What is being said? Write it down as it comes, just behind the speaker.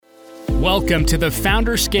Welcome to the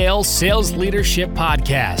Founder Scale Sales Leadership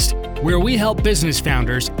Podcast, where we help business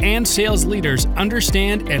founders and sales leaders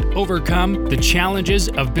understand and overcome the challenges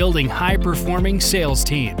of building high-performing sales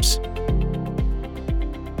teams.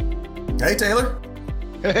 Hey, Taylor.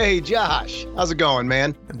 Hey, Josh. How's it going,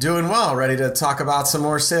 man? Doing well. Ready to talk about some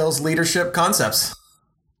more sales leadership concepts.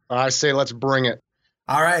 I say let's bring it.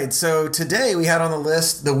 All right. So today we had on the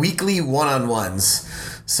list the weekly one-on-ones.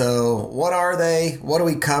 So what are they? What do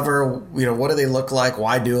we cover? What do they look like?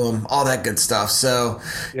 Why do them? All that good stuff. So,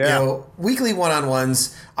 weekly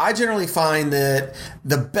one-on-ones, I generally find that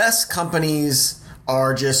the best companies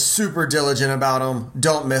are just super diligent about them.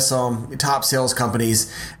 Don't miss them. Top sales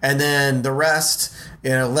companies. And then the rest,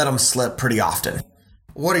 let them slip pretty often.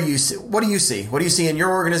 What do you see? What do you see in your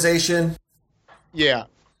organization? Yeah.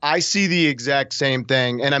 I see the exact same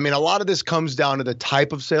thing. And I mean, a lot of this comes down to the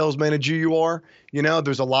type of sales manager you are.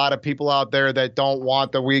 There's a lot of people out there that don't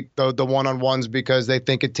want the one-on-ones because they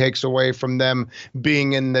think it takes away from them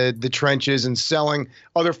being in the trenches and selling.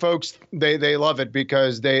 Other folks, they love it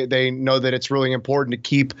because they know that it's really important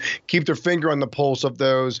to keep their finger on the pulse of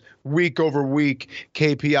those week over week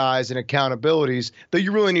KPIs and accountabilities that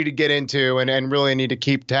you really need to get into and really need to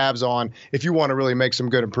keep tabs on if you want to really make some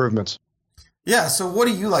good improvements. Yeah. So what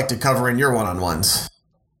do you like to cover in your one-on-ones?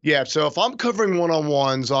 Yeah. So if I'm covering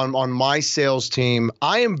one-on-ones on my sales team,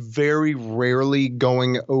 I am very rarely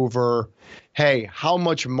going over, hey, how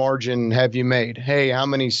much margin have you made? Hey, how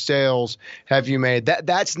many sales have you made?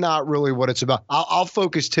 That's not really what it's about. I'll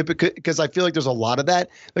focus typically because I feel like there's a lot of that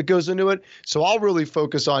goes into it. So I'll really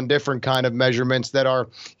focus on different kind of measurements that are,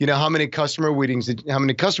 how many customer meetings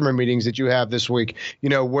did you have this week?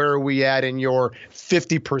 Where are we at in your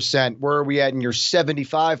 50%? Where are we at in your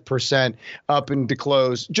 75% up into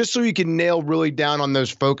close? Just so you can nail really down on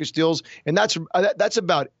those focus deals. And that's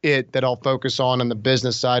about it that I'll focus on the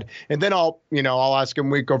business side. And then I'll ask them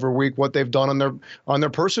week over week what they've done on their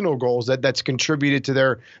personal goals that's contributed to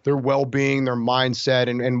their well-being, their mindset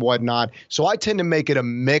and whatnot. So I tend to make it a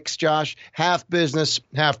mix, Josh, half business,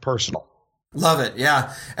 half personal. Love it.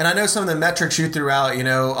 Yeah. And I know some of the metrics you threw out,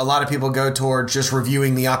 a lot of people go towards just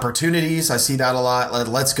reviewing the opportunities. I see that a lot.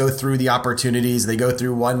 Let's go through the opportunities. They go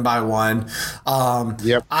through one by one.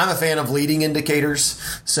 Yep. I'm a fan of leading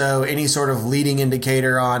indicators. So any sort of leading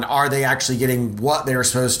indicator on, are they actually getting what they were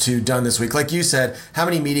supposed to done this week? Like you said, how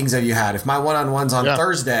many meetings have you had? If my one-on-one's on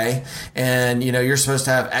Thursday and, you're supposed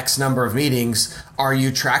to have X number of meetings, are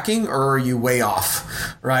you tracking or are you way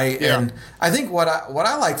off? Right. Yeah. And I think what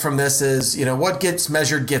I like from this is, what gets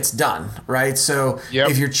measured gets done, right? So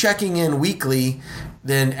if you're checking in weekly,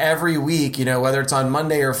 then every week, whether it's on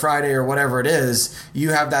Monday or Friday or whatever it is, you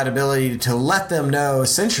have that ability to let them know,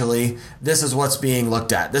 essentially, this is what's being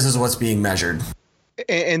looked at. This is what's being measured.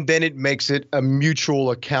 And then it makes it a mutual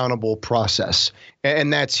accountable process.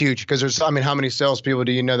 And that's huge because how many salespeople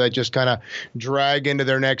do you know that just kind of drag into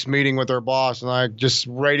their next meeting with their boss and just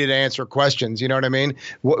ready to answer questions? You know what I mean?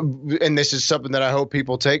 And this is something that I hope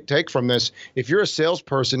people take from this. If you're a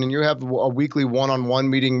salesperson and you have a weekly one-on-one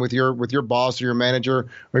meeting with your boss or your manager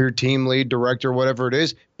or your team lead, director, whatever it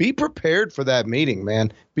is, be prepared for that meeting,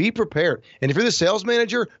 man. Be prepared. And if you're the sales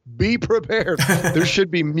manager, be prepared. There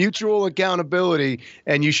should be mutual accountability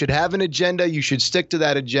and you should have an agenda. You should stick to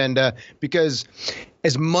that agenda because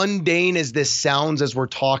as mundane as this sounds, as we're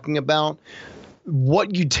talking about,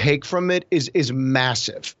 what you take from it is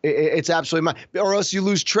massive. It's absolutely massive. Or else you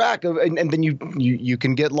lose track of, and then you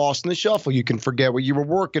can get lost in the shuffle. You can forget what you were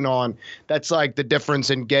working on. That's like the difference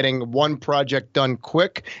in getting one project done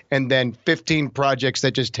quick and then 15 projects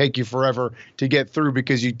that just take you forever to get through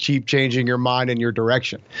because you keep changing your mind and your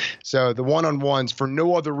direction. So the one-on-ones, for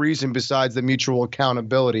no other reason besides the mutual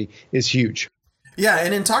accountability, is huge. Yeah,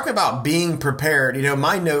 and in talking about being prepared,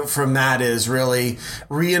 my note from that is really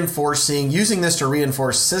using this to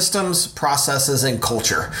reinforce systems, processes, and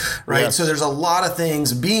culture, right? Yes. So there's a lot of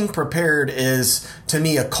things. Being prepared is, to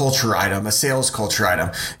me, a culture item, a sales culture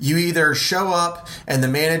item. You either show up and the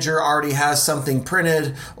manager already has something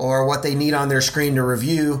printed or what they need on their screen to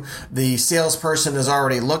review. The salesperson has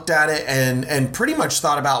already looked at it and pretty much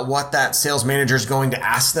thought about what that sales manager is going to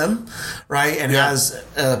ask them, right? And has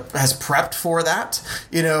prepped for that.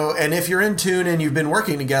 And if you're in tune and you've been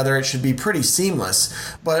working together, it should be pretty seamless.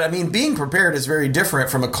 But I mean, being prepared is very different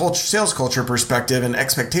from a sales culture perspective and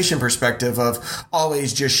expectation perspective of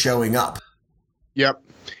always just showing up. Yep.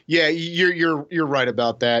 Yeah, you're right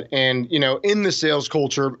about that. And, in the sales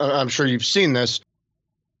culture, I'm sure you've seen this,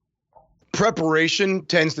 preparation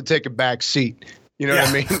tends to take a back seat. You know what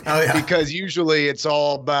I mean? Oh, yeah. Because usually it's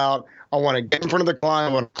all about, I want to get in front of the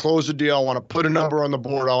client, I want to close the deal, I want to put a number on the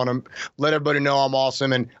board, I want to let everybody know I'm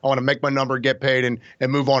awesome, and I want to make my number, get paid, and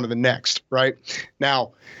move on to the next, right?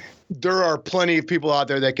 Now, there are plenty of people out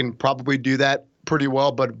there that can probably do that pretty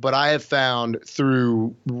well, but I have found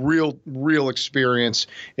through real experience,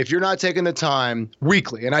 if you're not taking the time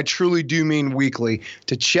weekly, and I truly do mean weekly,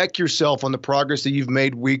 to check yourself on the progress that you've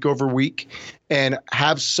made week over week, and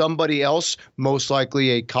have somebody else, most likely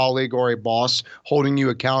a colleague or a boss, holding you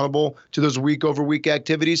accountable to those week over week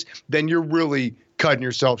activities, then you're really cutting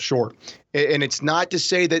yourself short. And it's not to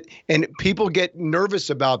say that, and people get nervous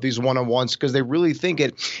about these one-on-ones because they really think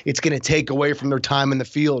it's going to take away from their time in the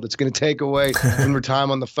field. It's going to take away from their time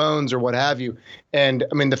on the phones or what have you. And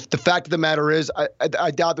I mean, the fact of the matter is,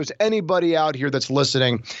 I doubt there's anybody out here that's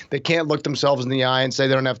listening that can't look themselves in the eye and say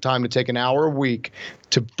they don't have time to take an hour a week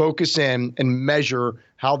to focus in and measure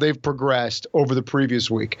how they've progressed over the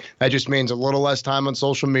previous week. That just means a little less time on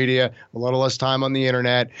social media, a little less time on the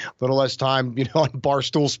internet, a little less time, on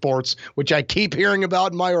Barstool Sports, which I keep hearing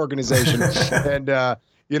about in my organization. And,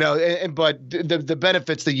 but the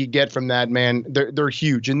benefits that you get from that, man, they're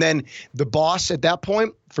huge. And then the boss at that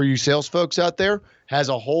point, for you sales folks out there, has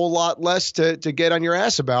a whole lot less to get on your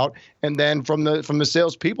ass about. And then from the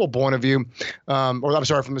salespeople point of view, from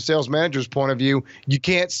the sales manager's point of view, you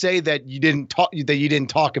can't say that you didn't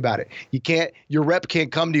talk about it. Your rep can't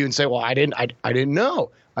come to you and say, well, I didn't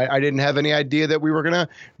know. I didn't have any idea that we were going to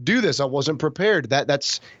do this. I wasn't prepared.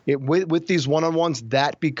 That's it. With these one-on-ones,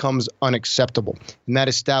 that becomes unacceptable. And that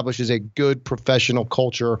establishes a good professional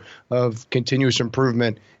culture of continuous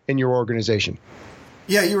improvement in your organization.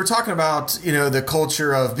 Yeah, you were talking about, the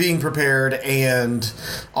culture of being prepared and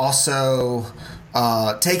also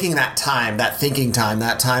taking that time, that thinking time,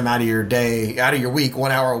 that time out of your day, out of your week,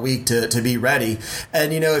 1 hour a week to be ready.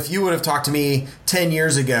 And, if you would have talked to me 10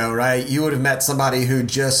 years ago, right, you would have met somebody who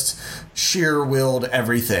just sheer willed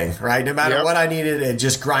everything, right? No matter what I needed, and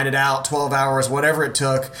just grind it out, 12 hours, whatever it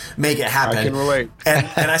took, make it happen. I can relate.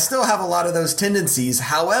 and I still have a lot of those tendencies.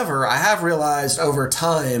 However, I have realized over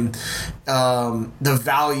time the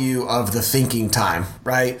value of the thinking time,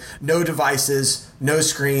 right? No devices, no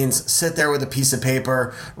screens, sit there with a piece of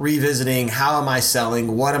paper, revisiting, how am I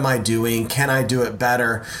selling? What am I doing? Can I do it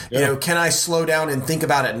better? Can I slow down and think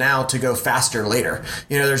about it now to go faster later?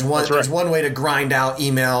 There's one way to grind out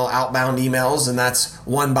outbound emails, and that's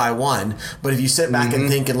one by one. But if you sit back and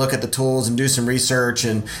think and look at the tools and do some research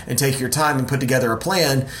and take your time and put together a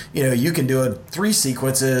plan, you can do 3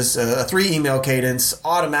 sequences, a 3 email cadence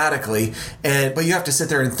automatically. But you have to sit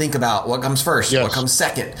there and think about what comes first, what comes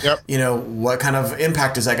second, what kind of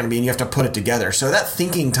impact is that going to be, and you have to put it together. So that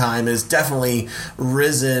thinking time is definitely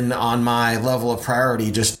risen on my level of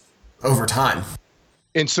priority just over time.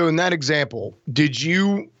 And so in that example, did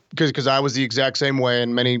you, because I was the exact same way,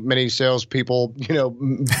 and many salespeople,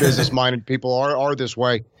 business-minded people are this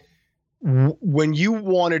way. When you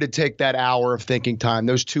wanted to take that hour of thinking time,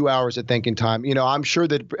 those 2 hours of thinking time, I'm sure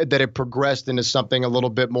that it progressed into something a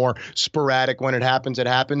little bit more sporadic. When it happens,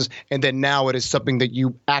 and then now it is something that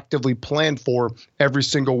you actively plan for every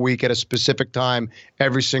single week at a specific time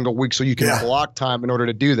every single week, so you can block time in order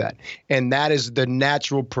to do that. And that is the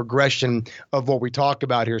natural progression of what we talk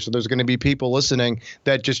about here. So there's going to be people listening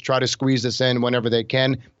that just try to squeeze this in whenever they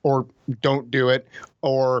can, or don't do it,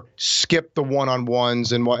 or skip the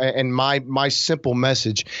one-on-ones. And my simple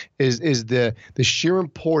message is the sheer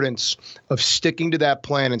importance of sticking to that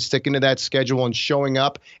plan and sticking to that schedule and showing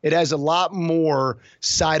up. It has a lot more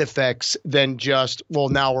side effects than just, well,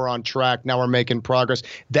 now we're on track, now we're making progress.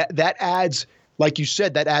 That adds, like you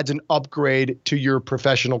said, that adds an upgrade to your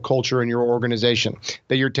professional culture and your organization,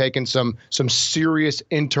 that you're taking some serious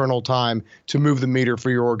internal time to move the meter for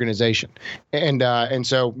your organization. And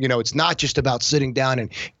so, it's not just about sitting down and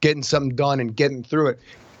getting something done and getting through it.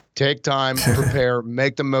 Take time, prepare,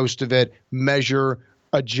 make the most of it, measure,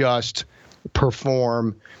 adjust,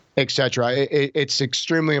 perform, etc. It's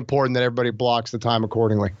extremely important that everybody blocks the time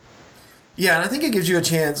accordingly. Yeah, and I think it gives you a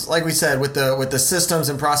chance, like we said, with the systems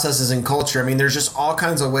and processes and culture. I mean, there's just all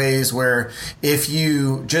kinds of ways where if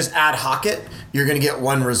you just ad hoc it, you're going to get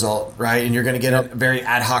one result, right? And you're going to get a very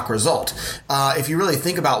ad hoc result. If you really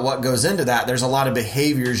think about what goes into that, there's a lot of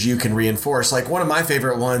behaviors you can reinforce. Like one of my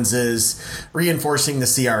favorite ones is reinforcing the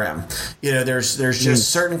CRM. There's just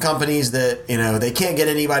certain companies that, they can't get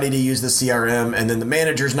anybody to use the CRM, and then the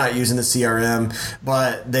manager's not using the CRM,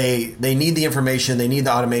 but they need the information, they need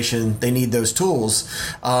the automation, they need those tools.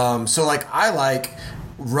 So I like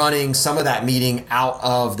running some of that meeting out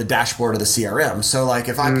of the dashboard of the CRM. So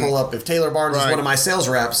if I pull up, if Taylor Barnes is one of my sales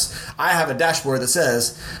reps, I have a dashboard that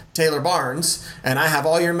says Taylor Barnes, and I have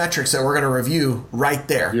all your metrics that we're going to review right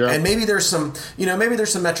there. Yep. And maybe there's some, maybe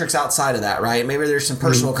there's some metrics outside of that, right? Maybe there's some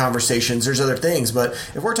personal conversations, there's other things. But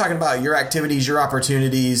if we're talking about your activities, your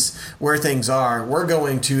opportunities, where things are, we're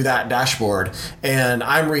going to that dashboard, and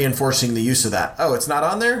I'm reinforcing the use of that. Oh, it's not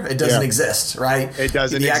on there? It doesn't exist, right? It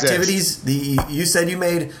doesn't exist. The activities, you said you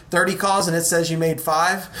made 30 calls and it says you made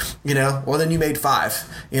 5, well, then you made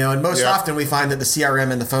 5. And most often we find that the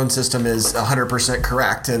CRM and the phone system is 100%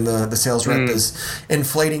 correct, and the sales rep is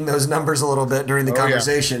inflating those numbers a little bit during the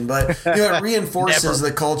conversation. But it reinforces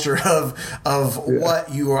the culture of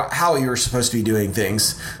what you are, how you're supposed to be doing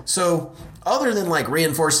things. So other than like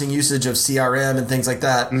reinforcing usage of CRM and things like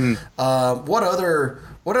that, what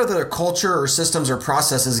other culture or systems or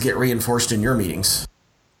processes get reinforced in your meetings?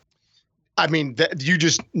 I mean, you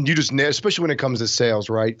just especially when it comes to sales,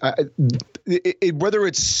 right? Whether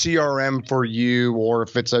it's CRM for you or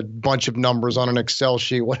if it's a bunch of numbers on an Excel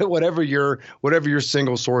sheet, whatever your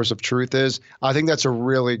single source of truth is, I think that's a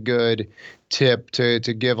really good tip to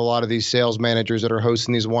give a lot of these sales managers that are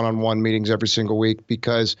hosting these one-on-one meetings every single week,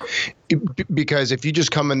 because if you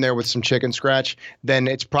just come in there with some chicken scratch, then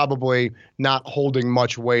it's probably not holding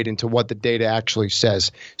much weight into what the data actually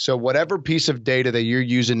says. So whatever piece of data that you're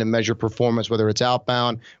using to measure performance, whether it's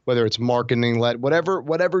outbound, whether it's marketing led,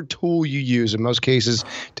 whatever tool you use, in most cases,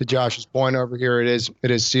 to Josh's point over here, it is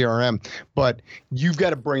CRM, but you've got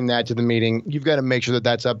to bring that to the meeting. You've got to make sure that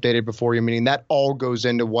that's updated before your meeting. That all goes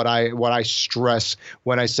into what I stress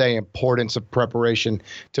when I say importance of preparation,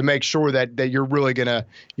 to make sure that you're really gonna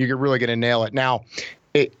nail it. Now,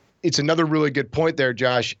 it's another really good point there,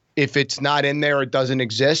 Josh. If it's not in there, it doesn't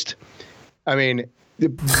exist. I mean,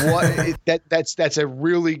 that's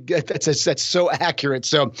so accurate.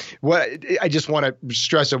 So I just want to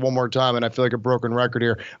stress it one more time, and I feel like a broken record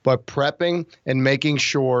here, but prepping and making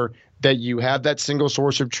sure that you have that single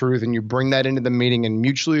source of truth and you bring that into the meeting and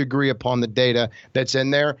mutually agree upon the data that's in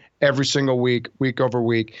there every single week, week over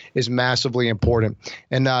week, is massively important.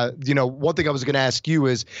 And, one thing I was going to ask you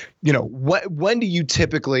is, when do you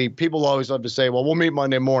typically, people always love to say, well, we'll meet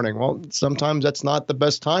Monday morning. Well, sometimes that's not the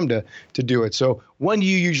best time to do it. So when do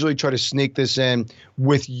you usually try to sneak this in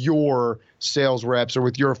with your sales reps or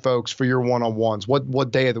with your folks for your one-on-ones? What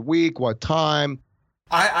day of the week, what time?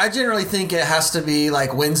 I generally think it has to be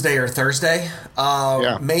like Wednesday or Thursday,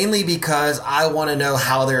 mainly because I want to know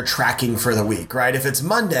how they're tracking for the week, right? If it's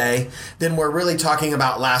Monday, then we're really talking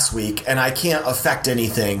about last week, and I can't affect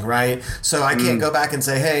anything, right? So I can't go back and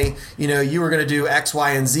say, hey, you were going to do X,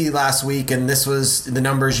 Y, and Z last week, and this was the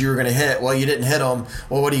numbers you were going to hit. Well, you didn't hit them.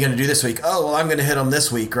 Well, what are you going to do this week? Oh, well, I'm going to hit them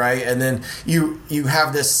this week, right? And then you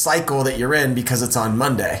have this cycle that you're in because it's on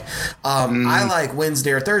Monday. I like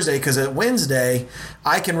Wednesday or Thursday because at Wednesday,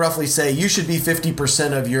 I can roughly say you should be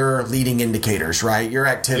 50% of your leading indicators, right? Your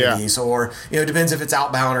activities, or, it depends if it's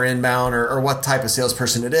outbound or inbound or what type of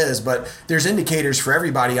salesperson it is, but there's indicators for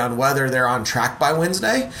everybody on whether they're on track by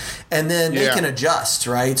Wednesday, and then they can adjust,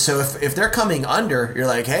 right? So if they're coming under, you're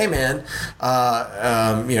like, hey man,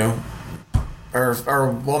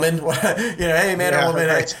 or woman, hey man, or woman,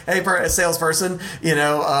 hey salesperson,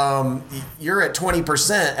 you're at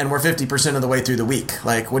 20% and we're 50% of the way through the week.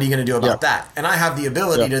 Like, what are you going to do about that? And I have the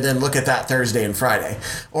ability to then look at that Thursday and Friday.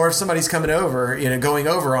 Or if somebody's coming over, going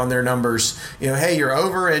over on their numbers, hey, you're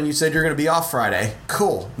over and you said you're going to be off Friday.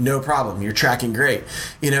 Cool. No problem. You're tracking great.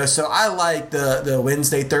 So I like the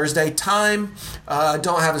Wednesday, Thursday time.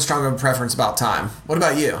 Don't have as strong of a preference about time. What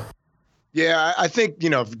about you? Yeah, I think,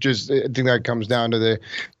 I think that comes down to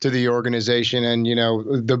the organization and,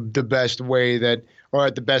 the best way that, or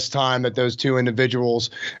at the best time that those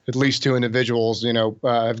at least two individuals,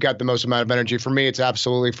 have got the most amount of energy. For me, it's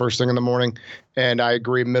absolutely first thing in the morning. And I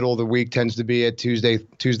agree, middle of the week tends to be at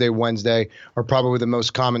Tuesday, Wednesday are probably the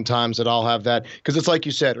most common times that I'll have that. Because it's like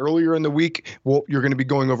you said, earlier in the week, you're going to be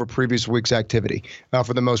going over previous week's activity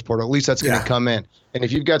for the most part. At least that's going to come in. And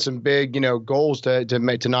if you've got some big, goals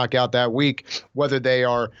to knock out that week, whether they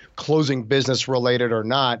are closing business related or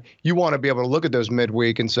not, you want to be able to look at those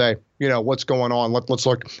midweek and say, what's going on? Let's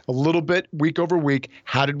look a little bit week over week.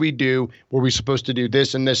 How did we do? Were we supposed to do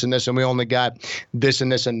this and this and this, and we only got this and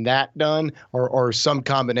this and that done, or some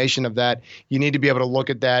combination of that? You need to be able to look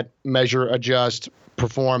at that, measure, adjust,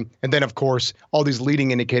 perform. And then, of course, all these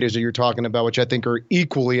leading indicators that you're talking about, which I think are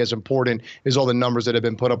equally as important as all the numbers that have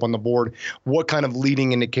been put up on the board. What kind of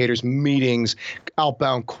leading indicators, meetings,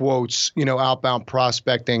 outbound quotes, outbound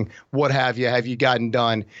prospecting, what have you gotten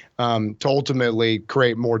done to ultimately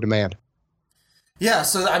create more demand? Yeah,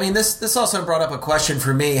 so I mean, this also brought up a question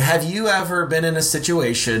for me. Have you ever been in a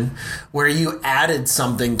situation where you added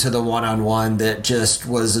something to the one-on-one that just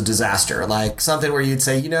was a disaster? Like something where you'd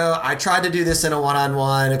say, I tried to do this in a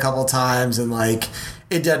one-on-one a couple of times and like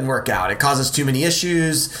it doesn't work out. It causes too many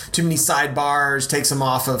issues, too many sidebars, takes them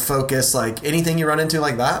off of focus. Like anything you run into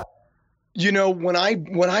like that? When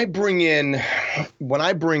I bring in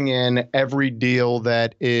every deal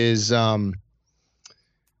that is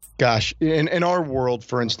gosh, in our world,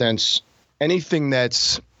 for instance, anything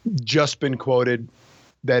that's just been quoted,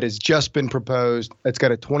 that has just been proposed, that's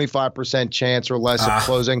got a 25% chance or less of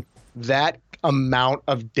closing, that amount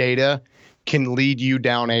of data can lead you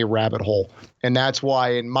down a rabbit hole. And that's why,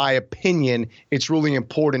 in my opinion, it's really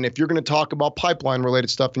important if you're going to talk about pipeline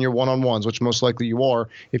related stuff in your one-on-ones, which most likely you are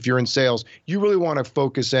if you're in sales, you really want to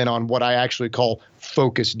focus in on what I actually call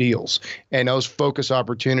focus deals. And those focus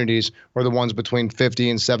opportunities are the ones between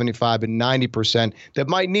 50 and 75 and 90% that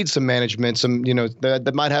might need some management,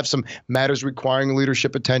 that might have some matters requiring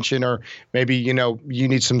leadership attention, or maybe, you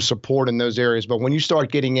need some support in those areas. But when you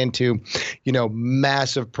start getting into,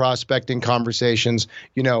 massive prospecting conversations,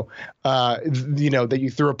 that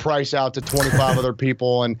you threw a price out to 25 other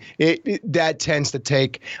people, and that tends to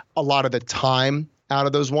take a lot of the time out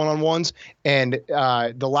of those one-on-ones. And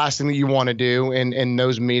the last thing that you want to do in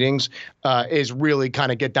those meetings is really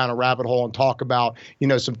kind of get down a rabbit hole and talk about,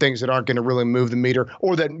 some things that aren't going to really move the meter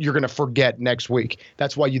or that you're going to forget next week.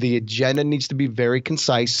 That's why the agenda needs to be very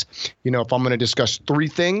concise. If I'm going to discuss 3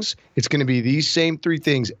 things, it's going to be these same 3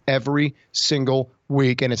 things every single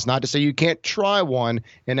week. And it's not to say you can't try one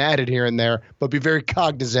and add it here and there, but be very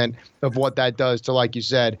cognizant of what that does to, like you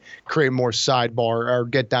said, create more sidebar or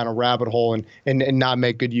get down a rabbit hole and not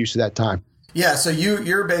make good use of that time. Yeah, so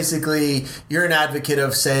you're basically an advocate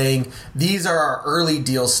of saying these are our early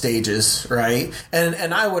deal stages, right?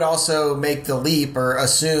 And I would also make the leap or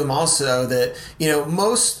assume also that,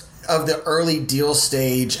 most of the early deal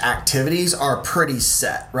stage activities are pretty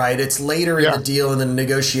set, right? It's later in the deal in the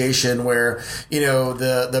negotiation where,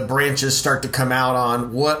 the branches start to come out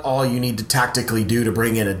on what all you need to tactically do to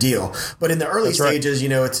bring in a deal. But in the early stages,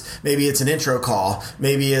 it's an intro call,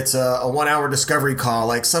 maybe it's a 1 hour discovery call.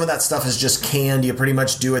 Like some of that stuff is just canned. You pretty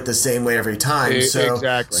much do it the same way every time.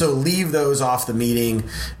 So leave those off the meeting.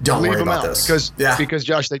 Don't worry about those. Because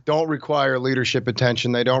Josh, they don't require leadership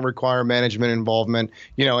attention. They don't require management involvement,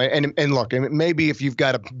 And look, maybe if you've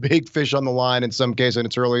got a big fish on the line in some case and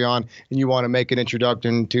it's early on and you want to make an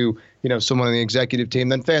introduction to, someone on the executive team,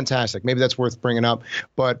 then fantastic. Maybe that's worth bringing up.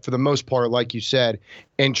 But for the most part, like you said,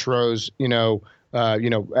 intros,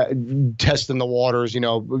 testing the waters,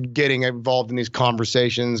 getting involved in these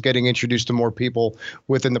conversations, getting introduced to more people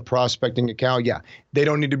within the prospecting account. Yeah, they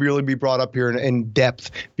don't need to really be brought up here in depth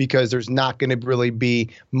because there's not going to really be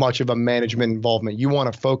much of a management involvement. You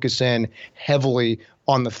want to focus in heavily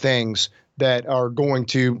on the things that are going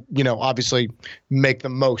to, obviously make the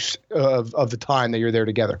most of the time that you're there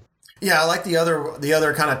together. Yeah, I like the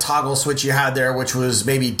other kind of toggle switch you had there, which was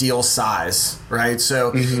maybe deal size, right?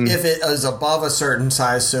 So if it is above a certain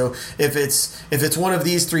size, so if it's one of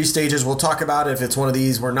these 3 stages, we'll talk about it. If it's one of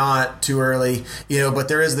these, we're not too early, but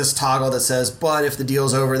there is this toggle that says, but if the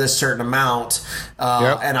deal's over this certain amount,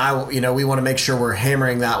 and we want to make sure we're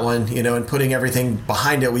hammering that one, and putting everything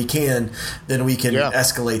behind it we can, then we can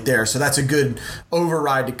escalate there. So that's a good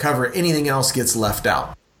override to cover it. Anything else gets left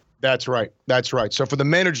out. That's right. So for the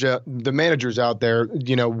managers out there,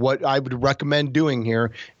 what I would recommend doing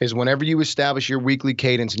here is whenever you establish your weekly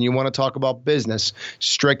cadence and you want to talk about business,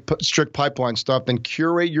 strict pipeline stuff, then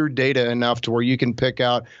curate your data enough to where you can pick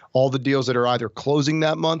out all the deals that are either closing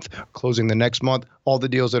that month, closing the next month, all the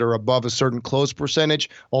deals that are above a certain close percentage,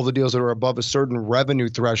 all the deals that are above a certain revenue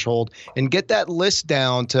threshold, and get that list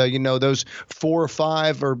down to, those 4 or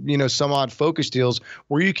 5 or, some odd focus deals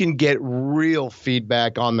where you can get real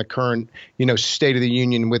feedback on the current, state of the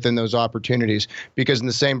union within those opportunities. Because in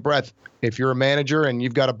the same breath, if you're a manager and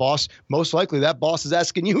you've got a boss, most likely that boss is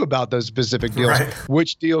asking you about those specific deals. Right.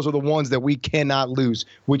 Which deals are the ones that we cannot lose?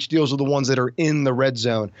 Which deals are the ones that are in the red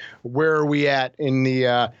zone? Where are we at in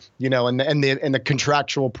the, in the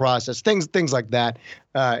contractual process? Things like that.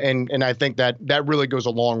 And I think that really goes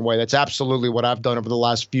a long way. That's absolutely what I've done over the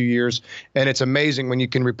last few years. And it's amazing when you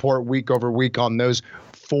can report week over week on those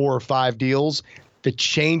 4 or 5 deals, the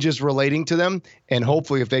changes relating to them. And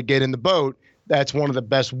hopefully if they get in the boat, that's one of the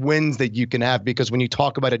best wins that you can have, because when you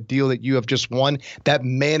talk about a deal that you have just won, that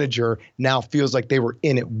manager now feels like they were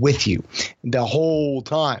in it with you the whole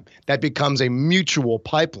time. That becomes a mutual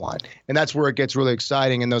pipeline. And that's where it gets really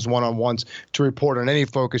exciting in those one-on-ones to report on any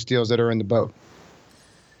focus deals that are in the boat.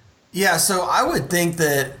 Yeah, so I would think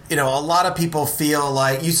that, a lot of people feel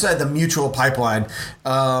like, you said the mutual pipeline.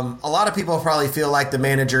 A lot of people probably feel like the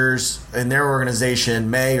managers in their organization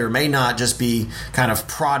may or may not just be kind of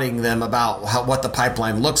prodding them about what the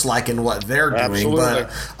pipeline looks like and what they're doing. Absolutely.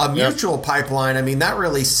 But a mutual pipeline, I mean, that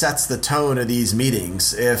really sets the tone of these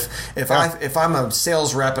meetings. If I'm a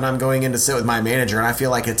sales rep and I'm going in to sit with my manager and I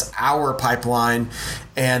feel like it's our pipeline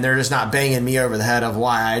and they're just not banging me over the head of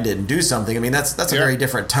why I didn't do something, I mean, that's a very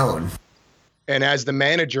different tone. And as the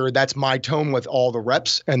manager, that's my tone with all the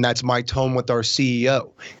reps, and that's my tone with our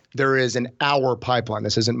CEO. There is an hour pipeline.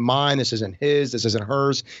 This isn't mine. This isn't his. This isn't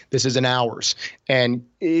hers. This isn't ours. And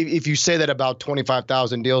if you say that about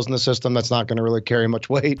 25,000 deals in the system, that's not going to really carry much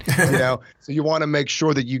weight, So you want to make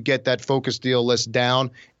sure that you get that focus deal list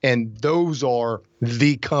down. And those are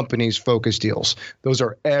the company's focus deals. Those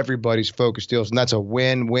are everybody's focus deals. And that's a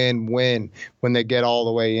win, win, win when they get all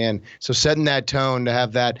the way in. So setting that tone to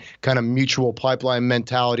have that kind of mutual pipeline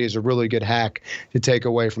mentality is a really good hack to take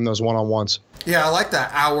away from those one-on-ones. Yeah, I like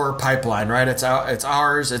that our pipeline, right? It's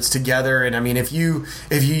ours, it's together. And I mean, if you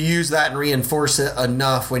use that and reinforce it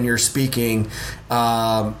enough when you're speaking,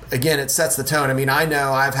 again, it sets the tone. I mean, I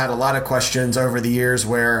know I've had a lot of questions over the years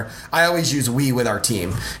where I always use we with our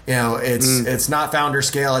team. It's not founder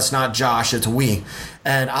scale, it's not Josh, it's we.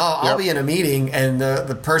 And I'll be in a meeting and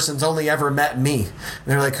the person's only ever met me. And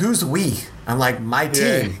they're like, who's we? I'm like, my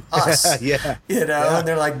team, us. And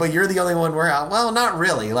they're like, but you're the only one we're out. Well, not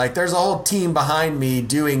really. Like, there's a whole team behind me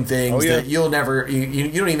doing things that you'll never,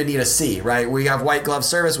 you don't even need to see, right? We have white glove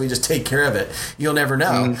service. We just take care of it. You'll never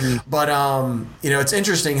know. Mm-hmm. But, it's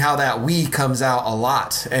interesting how that we comes out a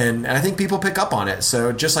lot. And I think people pick up on it.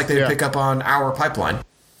 So just like they pick up on our pipeline.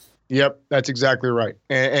 Yep, that's exactly right.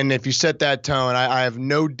 And if you set that tone, I have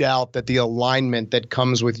no doubt that the alignment that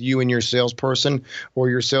comes with you and your salesperson or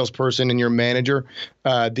your salesperson and your manager,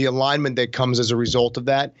 the alignment that comes as a result of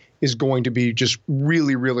that is going to be just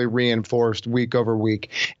really, really reinforced week over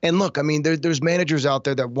week. And look, I mean, there's managers out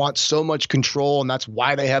there that want so much control, and that's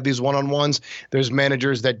why they have these one-on-ones. There's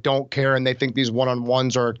managers that don't care, and they think these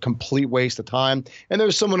one-on-ones are a complete waste of time. And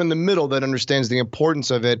there's someone in the middle that understands the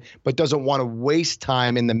importance of it, but doesn't want to waste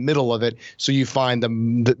time in the middle of it. So you find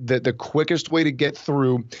the quickest way to get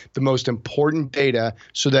through the most important data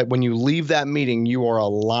so that when you leave that meeting, you are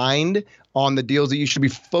aligned on the deals that you should be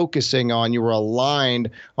focusing on. You are aligned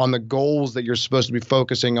on the goals that you're supposed to be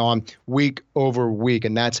focusing on week over week.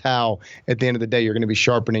 And that's how, at the end of the day, you're going to be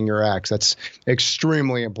sharpening your axe. That's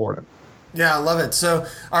extremely important. Yeah, I love it. So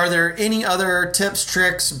are there any other tips,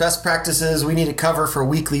 tricks, best practices we need to cover for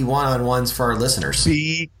weekly one-on-ones for our listeners?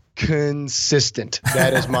 Be consistent.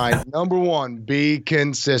 That is my number one. Be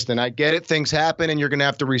consistent. I get it. Things happen and you're going to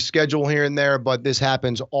have to reschedule here and there, but this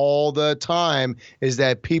happens all the time, is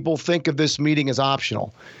that people think of this meeting as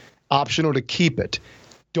optional to keep it.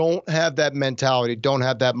 Don't have that mentality. Don't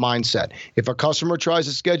have that mindset. If a customer tries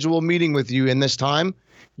to schedule a meeting with you in this time,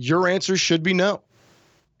 your answer should be no.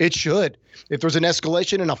 It should. If there's an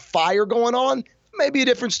escalation and a fire going on, maybe a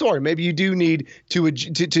different story. Maybe you do need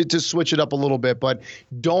to switch it up a little bit, but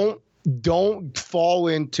don't fall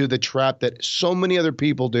into the trap that so many other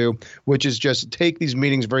people do, which is just take these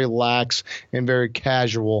meetings very lax and very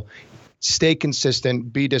casual. Stay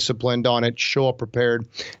consistent, be disciplined on it, show up prepared,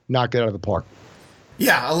 knock it out of the park.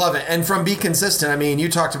 Yeah, I love it. And from be consistent, I mean, you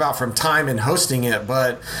talked about from time and hosting it,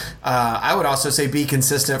 but I would also say be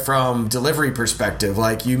consistent from delivery perspective.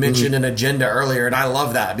 Like you mentioned an agenda earlier, and I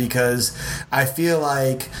love that because I feel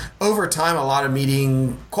like over time, a lot of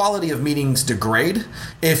quality of meetings degrade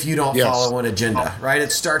if you don't follow an agenda, right?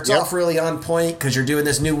 It starts off really on point because you're doing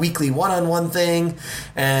this new weekly one-on-one thing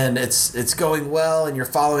and it's going well and you're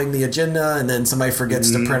following the agenda, and then somebody forgets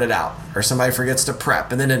to print it out or somebody forgets to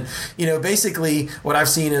prep. And then, basically what I've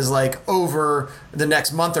seen is like over the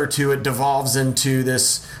next month or two, it devolves into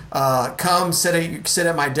this, come sit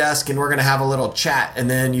at my desk and we're going to have a little chat. And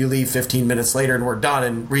then you leave 15 minutes later and we're done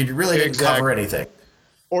and we really didn't cover anything.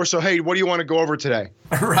 Or so, hey, what do you want to go over today?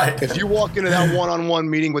 Right. If you walk into that one-on-one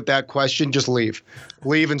meeting with that question, just leave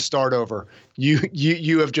and start over.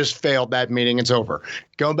 You have just failed that meeting. It's over.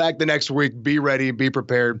 Go back the next week. Be ready. Be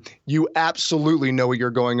prepared. You absolutely know what you're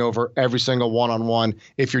going over every single one-on-one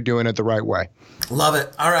if you're doing it the right way. Love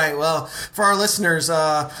it. All right. Well, for our listeners,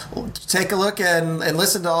 take a look and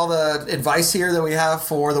listen to all the advice here that we have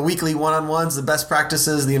for the weekly one-on-ones, the best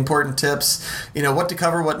practices, the important tips, what to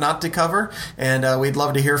cover, what not to cover. And we'd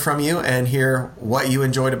love to hear from you and hear what you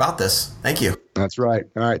enjoyed about this. Thank you. That's right.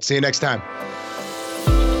 All right. See you next time.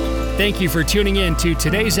 Thank you for tuning in to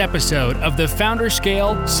today's episode of the Founder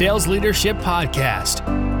Scale Sales Leadership Podcast.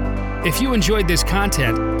 If you enjoyed this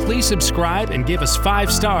content, please subscribe and give us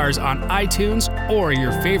 5 stars on iTunes or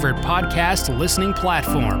your favorite podcast listening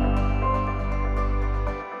platform.